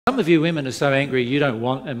Some of you women are so angry you don't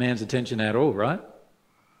want a man's attention at all, right?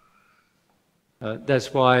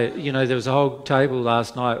 That's why, you know, there was a whole table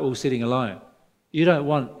last night all sitting alone. You don't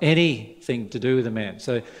want anything to do with a man.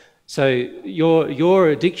 So your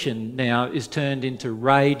addiction now is turned into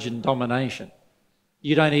rage and domination.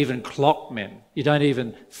 You don't even clock men. You don't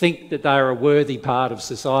even think that they're a worthy part of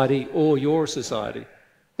society or your society.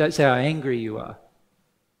 That's how angry you are.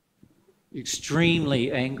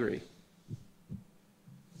 Extremely angry.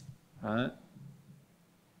 Right?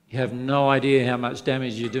 You have no idea how much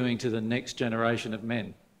damage you're doing to the next generation of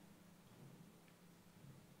men.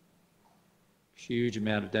 Huge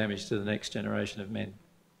amount of damage to the next generation of men.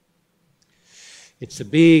 It's a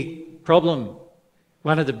big problem.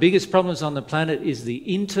 One of the biggest problems on the planet is the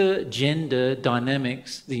intergender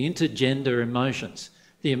dynamics, the intergender emotions.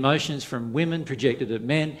 The emotions from women projected at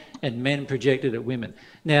men and men projected at women.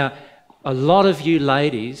 Now, a lot of you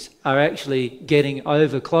ladies are actually getting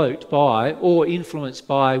overcloaked by or influenced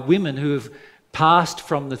by women who have passed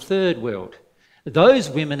from the third world.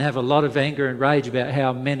 Those women have a lot of anger and rage about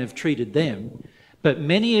how men have treated them, but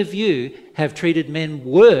many of you have treated men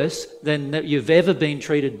worse than you've ever been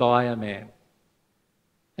treated by a man.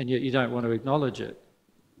 And yet you don't want to acknowledge it.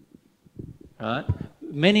 Right?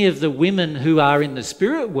 Many of the women who are in the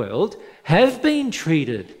spirit world have been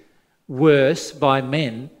treated worse by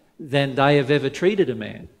men than they have ever treated a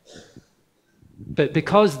man. But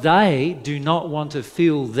because they do not want to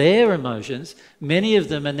feel their emotions, many of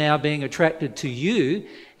them are now being attracted to you,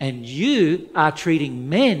 and you are treating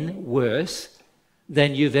men worse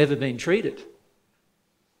than you've ever been treated.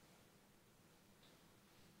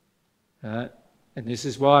 And this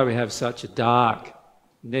is why we have such a dark,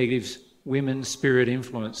 negative women's spirit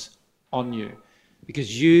influence on you,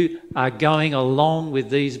 because you are going along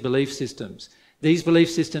with these belief systems. These belief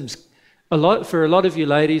systems, for a lot of you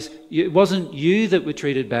ladies, it wasn't you that were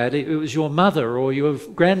treated badly, it was your mother or your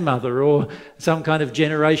grandmother or some kind of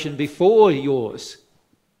generation before yours.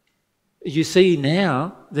 You see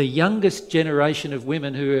now, the youngest generation of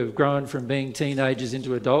women who have grown from being teenagers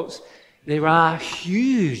into adults, there are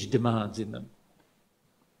huge demands in them.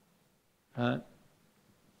 Right?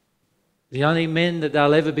 The only men that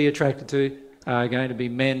they'll ever be attracted to are going to be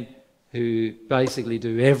men who basically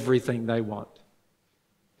do everything they want.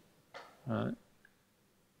 Right?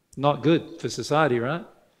 Not good for society, right?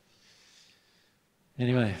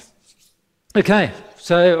 Anyway. Okay,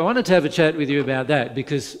 so I wanted to have a chat with you about that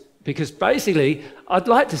because basically I'd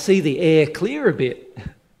like to see the air clear a bit.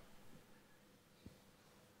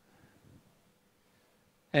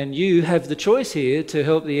 And you have the choice here to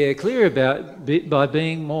help the air clear by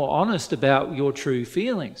being more honest about your true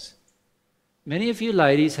feelings. Many of you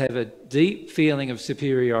ladies have a deep feeling of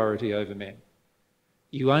superiority over men.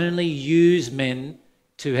 You only use men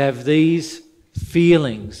to have these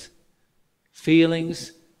feelings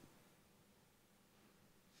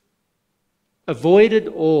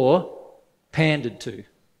avoided or pandered to,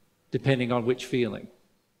 depending on which feeling.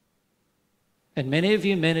 And many of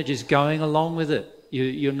you men are just going along with it.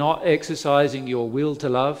 You're not exercising your will to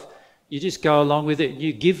love. You just go along with it and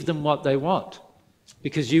you give them what they want.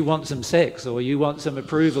 Because you want some sex, or you want some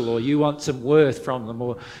approval, or you want some worth from them,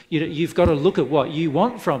 or you've got to look at what you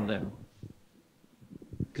want from them,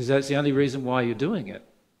 because that's the only reason why you're doing it.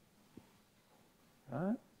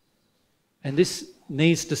 Right? And this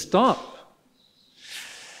needs to stop.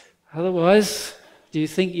 Otherwise, do you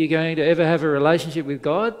think you're going to ever have a relationship with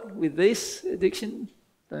God with this addiction?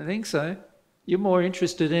 Don't think so. You're more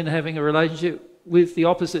interested in having a relationship with the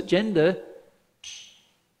opposite gender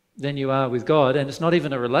than you are with God, and it's not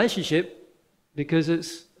even a relationship because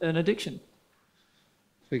it's an addiction.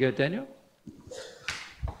 We go, Daniel?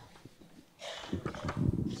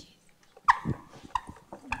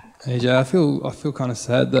 Hey Jay, I feel kind of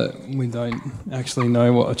sad that we don't actually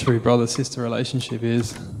know what a true brother-sister relationship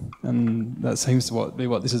is, and that seems to be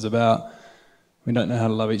what this is about. We don't know how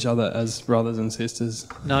to love each other as brothers and sisters.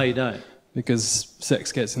 No, you don't. Because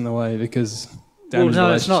sex gets in the way, because... Well,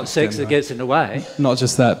 no, it's not sex that gets in the way. Not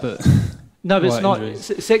just that, but... No, but it's not.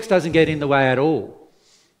 Sex doesn't get in the way at all.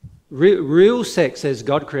 Real sex, as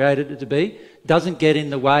God created it to be, doesn't get in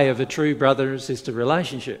the way of a true brother and sister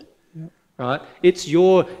relationship. Yep. Right? It's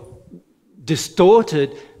your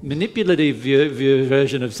distorted, manipulative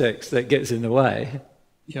version of sex that gets in the way.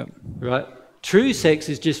 Yep. Right? True sex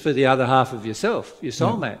is just for the other half of yourself, your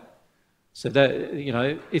soulmate. Yep. So that, you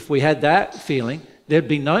know, if we had that feeling, there'd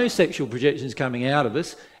be no sexual projections coming out of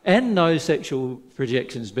us and no sexual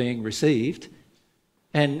projections being received.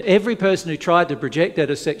 And every person who tried to project at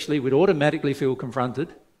us sexually would automatically feel confronted.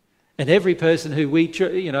 And every person who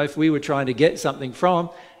if we were trying to get something from,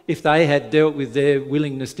 if they had dealt with their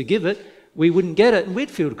willingness to give it, we wouldn't get it and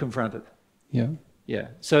we'd feel confronted. Yeah. Yeah.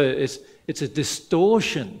 So it's a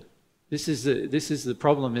distortion. This is the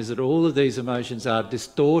problem, is that all of these emotions are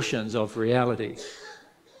distortions of reality.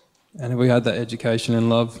 And if we had that education in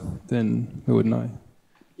love, then we would know.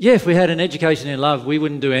 Yeah, if we had an education in love, we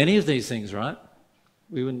wouldn't do any of these things, right?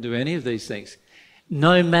 We wouldn't do any of these things,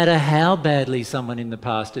 no matter how badly someone in the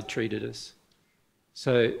past had treated us.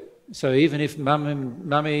 So even if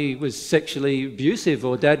mummy was sexually abusive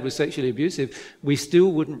or dad was sexually abusive, we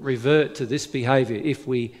still wouldn't revert to this behaviour if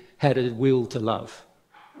we had a will to love.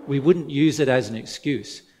 We wouldn't use it as an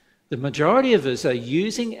excuse. The majority of us are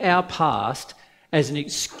using our past as an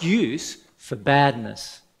excuse for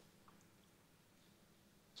badness.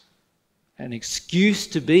 An excuse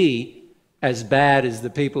to be as bad as the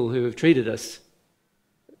people who have treated us.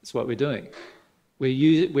 That's what we're doing.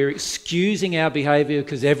 We're excusing our behaviour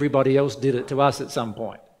because everybody else did it to us at some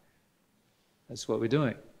point. That's what we're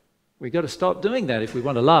doing. We've got to stop doing that if we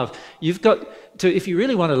want to love. You've got to, if you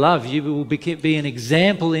really want to love, you will be an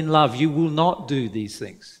example in love. You will not do these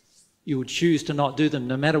things. You will choose to not do them,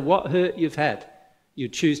 no matter what hurt you've had. You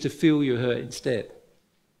choose to feel your hurt instead.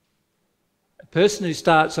 A person who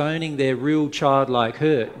starts owning their real childlike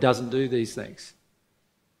hurt doesn't do these things.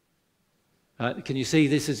 Can you see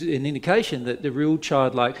this is an indication that the real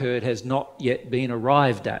childlike hurt has not yet been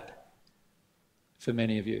arrived at for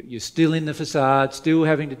many of you? You're still in the facade, still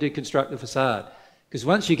having to deconstruct the facade. Because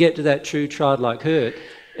once you get to that true childlike hurt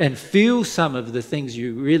and feel some of the things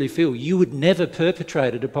you really feel, you would never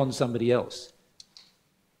perpetrate it upon somebody else.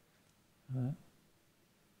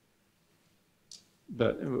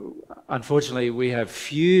 But unfortunately, we have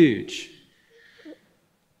huge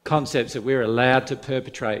concepts that we're allowed to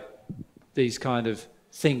perpetrate these kind of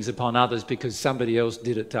things upon others because somebody else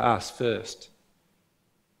did it to us first.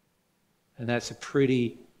 And that's a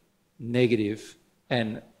pretty negative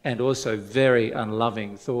and also very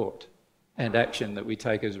unloving thought and action that we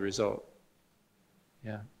take as a result.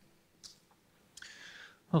 Yeah.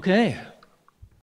 Okay.